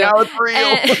I do? Now it's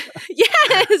real.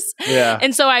 Yes. Yeah.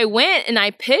 And so I went and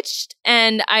I pitched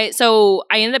and I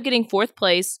ended up getting 4th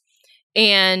place.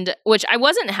 And which I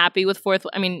wasn't happy with 4th.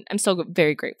 I mean, I'm still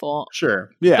very grateful.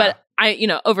 Sure. Yeah. But I,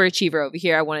 overachiever over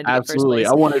here. I wanted to be Absolutely. first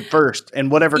place. I wanted first and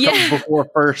whatever comes before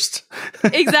first.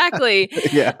 Exactly.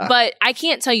 Yeah. But I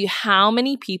can't tell you how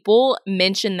many people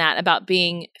mention that about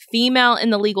being female in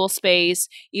the legal space,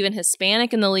 even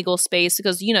Hispanic in the legal space,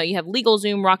 because, you have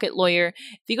LegalZoom, Rocket Lawyer.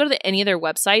 If you go to any of their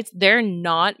websites, they're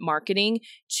not marketing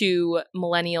to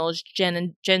millennials,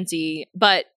 Gen Z,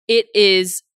 but it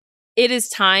is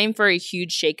time for a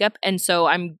huge shakeup. And so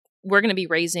we're going to be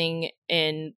raising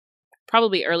in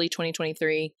probably early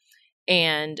 2023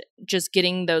 and just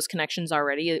getting those connections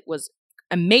already. It was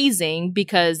amazing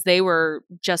because they were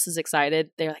just as excited.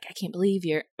 They're like, I can't believe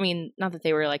not that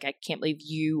they were like, I can't believe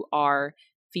you are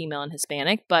female and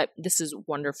Hispanic, but this is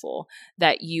wonderful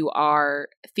that you are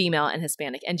female and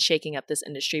Hispanic and shaking up this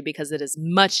industry because it is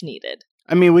much needed.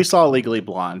 I mean, we saw Legally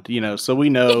Blonde, so we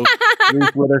know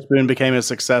Reese Witherspoon became a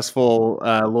successful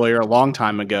lawyer a long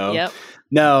time ago. Yep.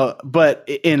 No, but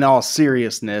in all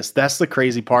seriousness, that's the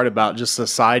crazy part about just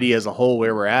society as a whole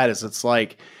where we're at is it's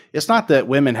like, it's not that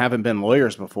women haven't been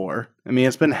lawyers before. I mean,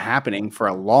 it's been happening for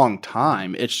a long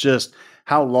time. It's just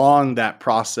how long that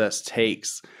process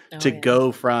takes to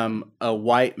go from a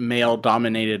white male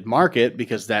dominated market,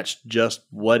 because that's just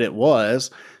what it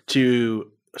was, to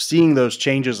seeing those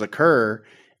changes occur.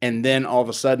 And then all of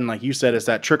a sudden, like you said, it's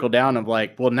that trickle down of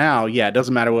like, well, now, it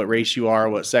doesn't matter what race you are,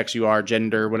 what sex you are,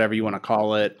 gender, whatever you want to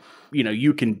call it.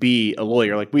 You can be a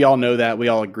lawyer. Like we all know that. We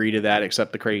all agree to that,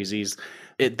 except the crazies.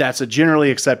 That's a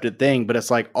generally accepted thing, but it's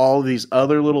like all these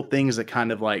other little things that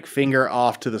kind of like finger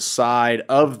off to the side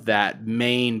of that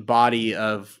main body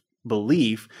of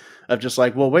belief of just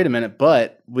like, well, wait a minute,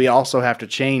 but we also have to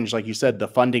change, like you said, the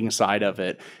funding side of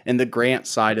it and the grant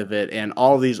side of it and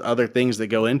all these other things that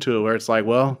go into it where it's like,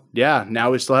 well, yeah, now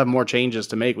we still have more changes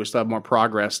to make. We still have more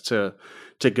progress to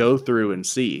go through and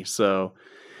see. So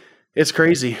it's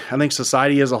crazy. I think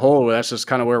society as a whole, that's just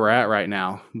kind of where we're at right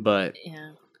now. But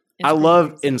I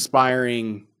love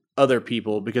inspiring other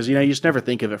people because, you just never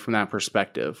think of it from that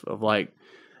perspective of like,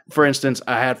 for instance,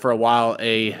 I had for a while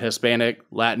a Hispanic,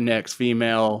 Latinx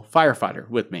female firefighter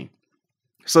with me.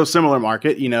 So similar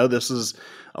market, this is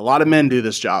a lot of men do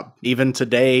this job. Even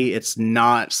today, it's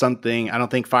not something, I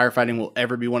don't think firefighting will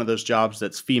ever be one of those jobs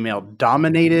that's female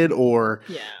dominated or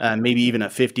maybe even a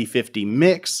 50-50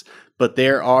 mix. But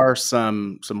there are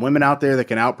some women out there that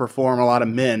can outperform a lot of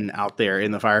men out there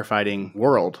in the firefighting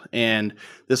world. And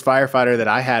this firefighter that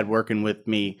I had working with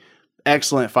me,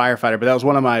 excellent firefighter, but that was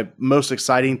one of my most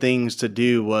exciting things to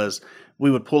do was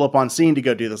we would pull up on scene to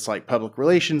go do this like public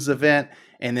relations event.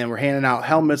 And then we're handing out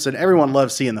helmets and everyone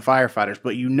loves seeing the firefighters,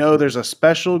 but there's a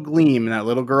special gleam in that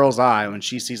little girl's eye when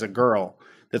she sees a girl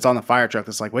that's on the fire truck.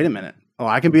 That's like, wait a minute. Oh,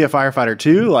 I can be a firefighter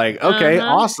too. Like, okay,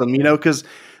 awesome. Cause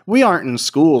we aren't in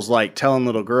schools like telling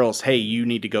little girls, hey, you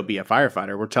need to go be a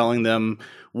firefighter. We're telling them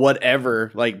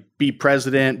whatever, like be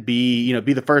president, be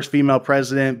the first female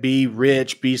president, be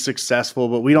rich, be successful.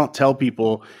 But we don't tell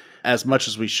people as much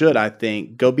as we should, I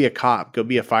think. Go be a cop, go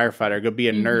be a firefighter, go be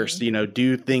a nurse,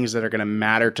 do things that are going to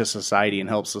matter to society and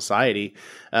help society.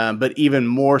 But even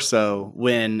more so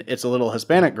when it's a little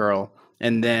Hispanic girl.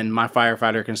 And then my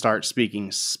firefighter can start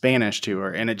speaking Spanish to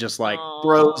her, and it just like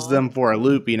throws them for a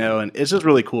loop, and it's just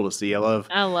really cool to see. I love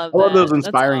that. those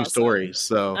inspiring stories.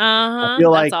 So I feel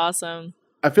like that's awesome.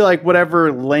 I feel like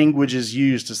whatever language is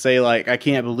used to say, like, I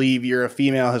can't believe you're a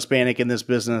female Hispanic in this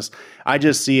business, I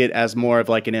just see it as more of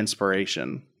like an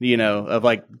inspiration, of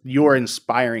like you're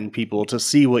inspiring people to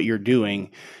see what you're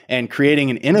doing and creating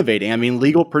and innovating. I mean,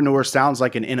 Legalpreneur sounds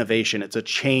like an innovation. It's a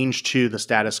change to the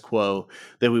status quo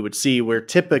that we would see, where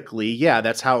typically,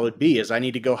 that's how it would be, is I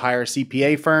need to go hire a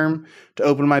CPA firm to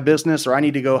open my business, or I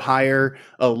need to go hire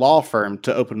a law firm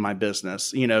to open my business,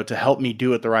 to help me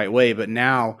do it the right way. But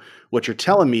now what you're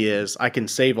telling me is I can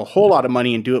save a whole lot of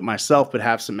money and do it myself, but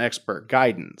have some expert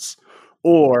guidance.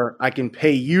 Or I can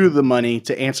pay you the money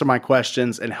to answer my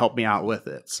questions and help me out with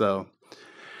it. So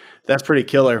that's pretty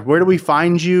killer. Where do we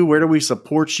find you? Where do we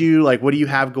support you? Like, what do you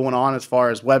have going on as far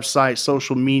as website,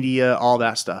 social media, all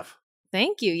that stuff?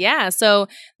 Thank you. Yeah. So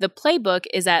the playbook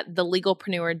is at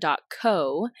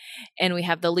thelegalpreneur.co, and we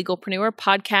have the Legalpreneur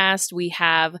podcast.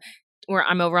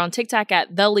 I'm over on TikTok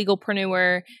at The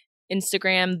Legalpreneur,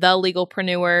 Instagram, The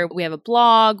Legalpreneur. We have a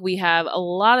blog. We have a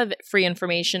lot of free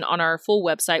information on our full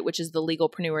website, which is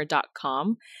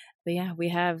thelegalpreneur.com. But yeah, we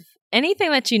have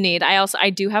anything that you need. I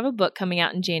do have a book coming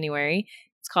out in January.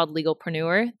 It's called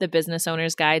Legalpreneur, The Business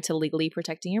Owner's Guide to Legally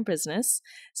Protecting Your Business.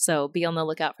 So be on the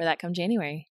lookout for that come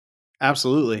January.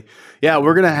 Absolutely. Yeah,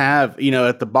 we're going to have,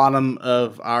 at the bottom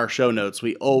of our show notes,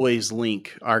 we always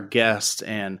link our guests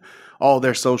and all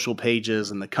their social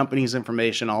pages and the company's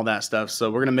information, all that stuff.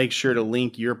 So we're going to make sure to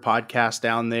link your podcast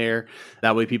down there.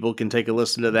 That way people can take a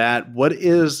listen to that. What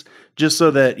is, just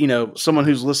so that, someone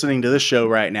who's listening to this show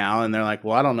right now and they're like,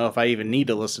 well, I don't know if I even need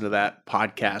to listen to that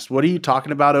podcast. What are you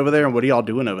talking about over there, and what are y'all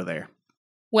doing over there?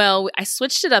 Well, I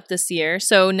switched it up this year.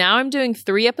 So now I'm doing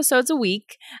 3 episodes a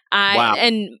week. Wow.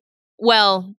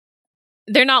 Well,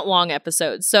 they're not long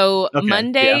episodes. So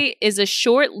Monday is a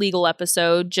short legal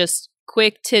episode, just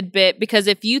quick tidbit, because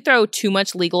if you throw too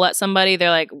much legal at somebody, they're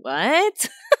like, what?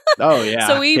 Oh, yeah.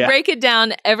 So we break it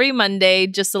down every Monday,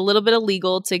 just a little bit of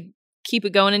legal to keep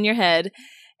it going in your head.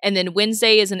 And then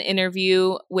Wednesday is an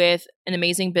interview with an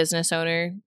amazing business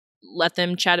owner. Let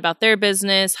them chat about their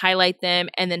business, highlight them,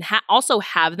 and then also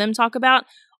have them talk about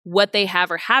what they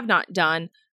have or have not done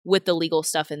with the legal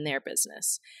stuff in their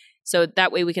business. So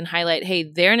that way we can highlight, hey,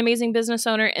 they're an amazing business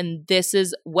owner and this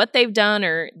is what they've done,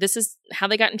 or this is how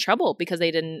they got in trouble because they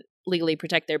didn't legally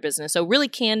protect their business. So really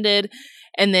candid.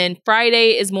 And then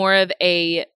Friday is more of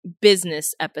a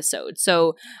business episode.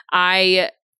 So I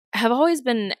have always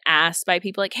been asked by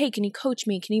people like, hey, can you coach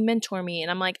me? Can you mentor me? And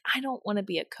I'm like, I don't want to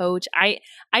be a coach. I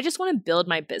just want to build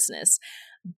my business.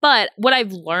 But what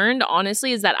I've learned,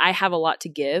 honestly, is that I have a lot to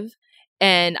give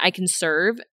and I can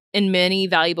serve in many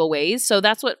valuable ways. So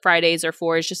that's what Fridays are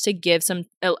for, is just to give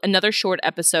another short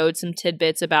episode, some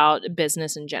tidbits about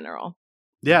business in general.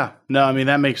 Yeah. No, I mean,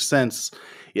 that makes sense.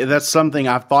 Yeah, that's something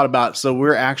I've thought about. So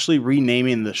we're actually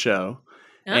renaming the show.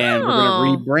 And we're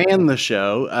going to rebrand the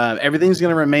show. Everything's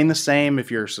going to remain the same.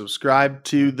 If you're subscribed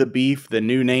to The Beef, the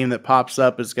new name that pops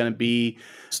up is going to be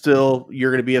still,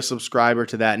 you're going to be a subscriber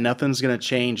to that. Nothing's going to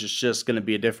change. It's just going to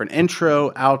be a different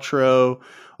intro, outro,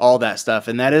 all that stuff.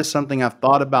 And that is something I've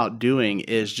thought about doing,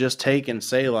 is just take and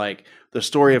say like the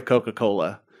story of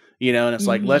Coca-Cola, and it's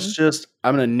like,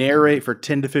 I'm going to narrate for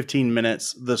 10 to 15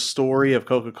 minutes the story of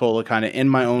Coca-Cola kind of in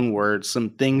my own words, some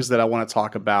things that I want to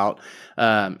talk about,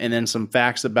 and then some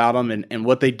facts about them and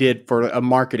what they did for a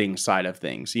marketing side of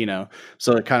things,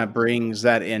 so it kind of brings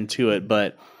that into it.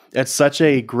 But it's such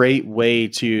a great way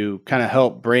to kind of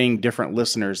help bring different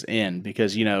listeners in,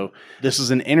 because, this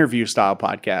is an interview style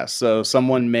podcast. So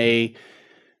someone may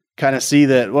kind of see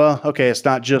that, well, okay, it's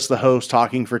not just the host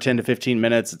talking for 10 to 15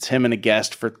 minutes. It's him and a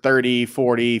guest for 30,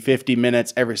 40, 50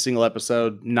 minutes every single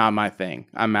episode. Not my thing.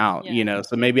 I'm out,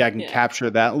 so maybe I can capture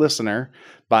that listener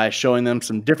by showing them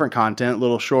some different content, a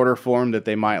little shorter form that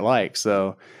they might like.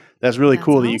 So that's really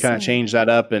cool that you kind of change that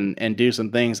up and do some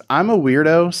things. I'm a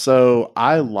weirdo, so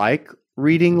I like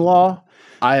reading law.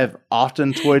 I have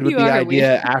often toyed with the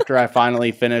idea after I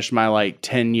finally finished my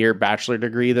 10-year bachelor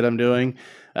degree that I'm doing,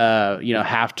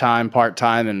 half-time,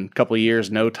 part-time, and a couple of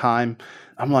years, no time.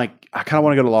 I'm like, I kind of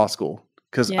want to go to law school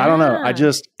because I don't know.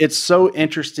 It's so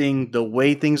interesting the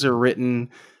way things are written.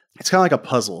 It's kind of like a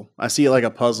puzzle. I see it like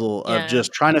a puzzle of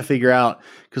just trying to figure out,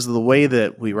 because of the way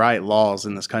that we write laws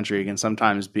in this country can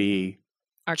sometimes be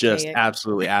archaic, just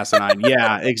absolutely asinine.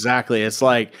 Yeah, exactly. It's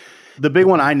like the big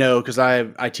one I know, because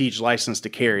I teach license to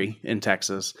carry in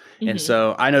Texas. And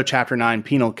so I know Chapter 9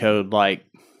 penal code. I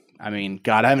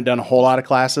haven't done a whole lot of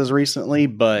classes recently,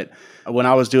 but when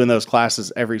I was doing those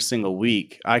classes every single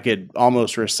week, I could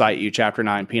almost recite you Chapter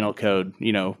 9 penal code,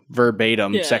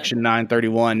 verbatim, section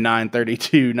 931,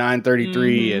 932,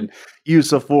 933, and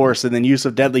use of force, and then use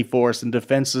of deadly force and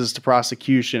defenses to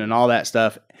prosecution and all that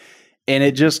stuff. And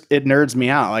it nerds me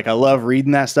out. Like I love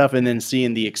reading that stuff and then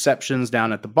seeing the exceptions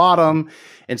down at the bottom.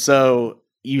 And so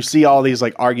you see all these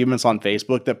like arguments on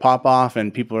Facebook that pop off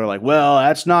and people are like, well,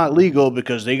 that's not legal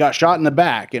because they got shot in the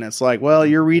back. And it's like, well,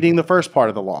 you're reading the first part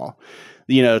of the law,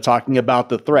 talking about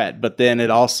the threat. But then it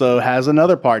also has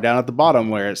another part down at the bottom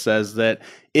where it says that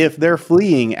if they're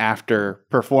fleeing after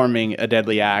performing a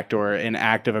deadly act or an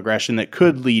act of aggression that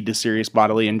could lead to serious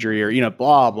bodily injury or,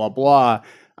 blah, blah, blah,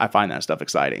 I find that stuff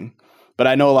exciting. But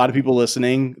I know a lot of people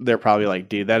listening, they're probably like,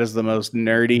 dude, that is the most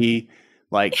nerdy,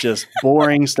 like just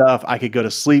boring stuff. I could go to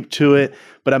sleep to it.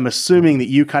 But I'm assuming that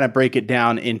you kind of break it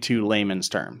down into layman's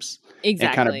terms. Exactly.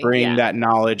 And kind of bring that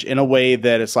knowledge in a way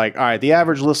that it's like, all right, the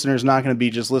average listener is not going to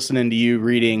be just listening to you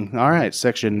reading, all right,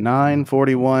 section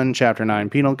 941, chapter 9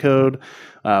 penal code,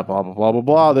 blah, blah, blah, blah,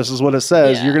 blah. This is what it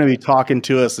says. Yeah. You're going to be talking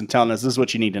to us and telling us this is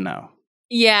what you need to know.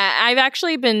 Yeah, I've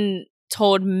actually been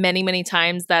told many, many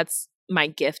times that's my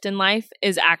gift in life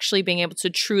is actually being able to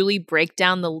truly break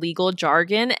down the legal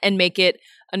jargon and make it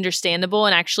understandable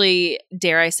and actually,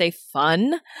 dare I say,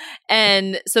 fun.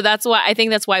 And so that's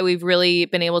why we've really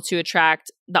been able to attract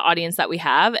the audience that we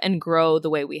have and grow the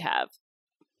way we have.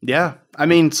 Yeah. I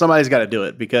mean, somebody's got to do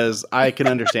it because I can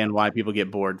understand why people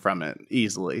get bored from it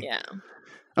easily. Yeah.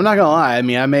 I'm not going to lie. I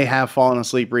mean, I may have fallen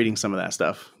asleep reading some of that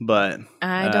stuff, but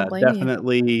I don't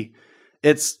blame you.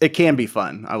 It can be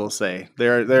fun, I will say.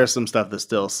 There's some stuff that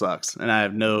still sucks, and I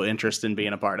have no interest in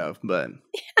being a part of. But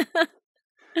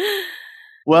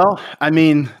well, I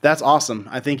mean, that's awesome.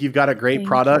 I think you've got a great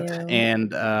product,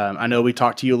 and I know we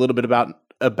talked to you a little bit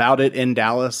about it in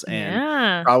Dallas,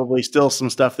 and probably still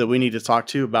some stuff that we need to talk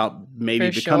to about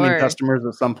maybe becoming customers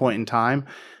at some point in time.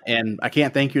 And I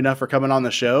can't thank you enough for coming on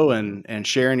the show and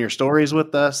sharing your stories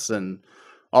with us and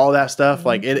all that stuff.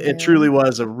 Like it truly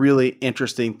was a really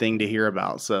interesting thing to hear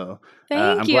about. So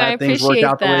I'm glad things worked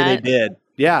out the way they did.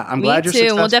 Yeah, I'm glad you're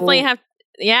successful. We'll definitely have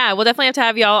to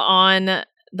have y'all on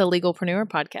the Legalpreneur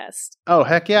podcast. Oh,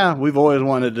 heck yeah. We've always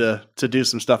wanted to do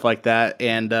some stuff like that.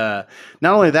 And not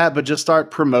only that, but just start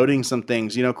promoting some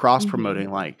things,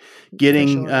 cross-promoting, like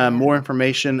getting more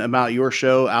information about your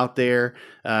show out there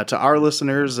to our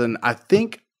listeners. And I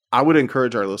think I would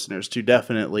encourage our listeners to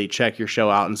definitely check your show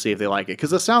out and see if they like it.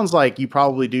 Because it sounds like you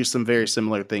probably do some very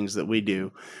similar things that we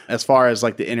do as far as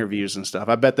like the interviews and stuff.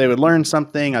 I bet they would learn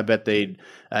something. I bet they'd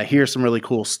hear some really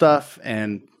cool stuff.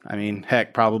 And I mean,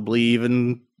 heck, probably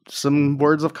even some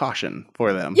words of caution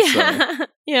for them. Yeah. So.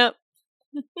 Yep.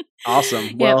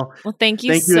 Awesome. Well, thank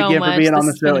you so again for being on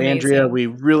the show, Andrea. We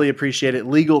really appreciate it.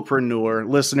 Legalpreneur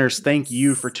listeners, thank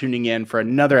you for tuning in for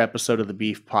another episode of the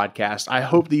Beef Podcast. I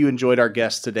hope that you enjoyed our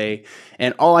guest today.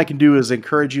 And all I can do is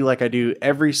encourage you, like I do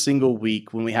every single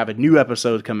week when we have a new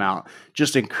episode come out,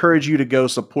 just encourage you to go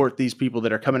support these people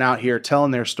that are coming out here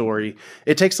telling their story.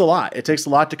 It takes a lot. It takes a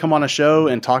lot to come on a show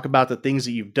and talk about the things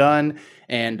that you've done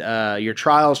and your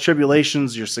trials,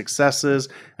 tribulations, your successes.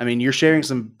 I mean, you're sharing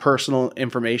some personal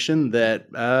information that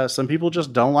some people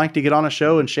just don't like to get on a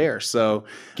show and share. So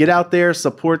get out there,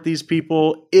 support these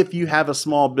people. If you have a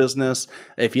small business,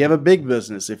 if you have a big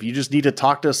business, if you just need to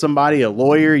talk to somebody, a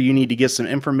lawyer, you need to get some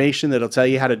information that'll tell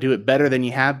you how to do it better than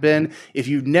you have been. If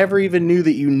you never even knew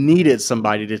that you needed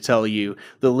somebody to tell you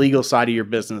the legal side of your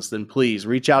business, then please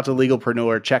reach out to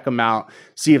Legalpreneur, check them out,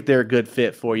 see if they're a good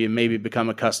fit for you, maybe become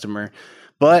a customer.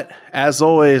 But as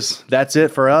always, that's it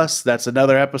for us. That's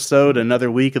another episode,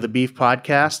 another week of the Beef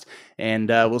Podcast. And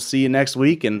we'll see you next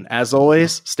week. And as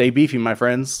always, stay beefy, my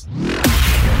friends.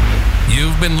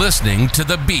 You've been listening to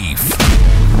The Beef.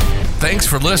 Thanks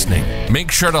for listening. Make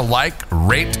sure to like,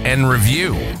 rate, and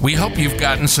review. We hope you've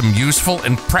gotten some useful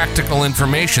and practical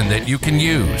information that you can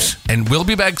use. And we'll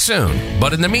be back soon.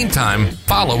 But in the meantime,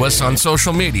 follow us on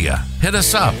social media. Hit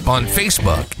us up on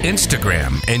Facebook,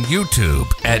 Instagram, and YouTube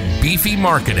at Beefy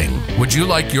Marketing. Would you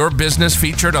like your business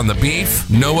featured on The Beef?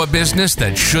 Know a business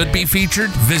that should be featured?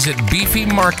 Visit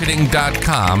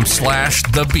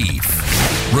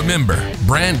beefymarketing.com/thebeef. Remember,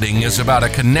 branding is about a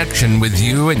connection with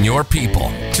you and your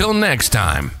people. Till next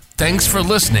time, thanks for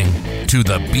listening to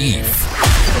The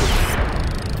Beef.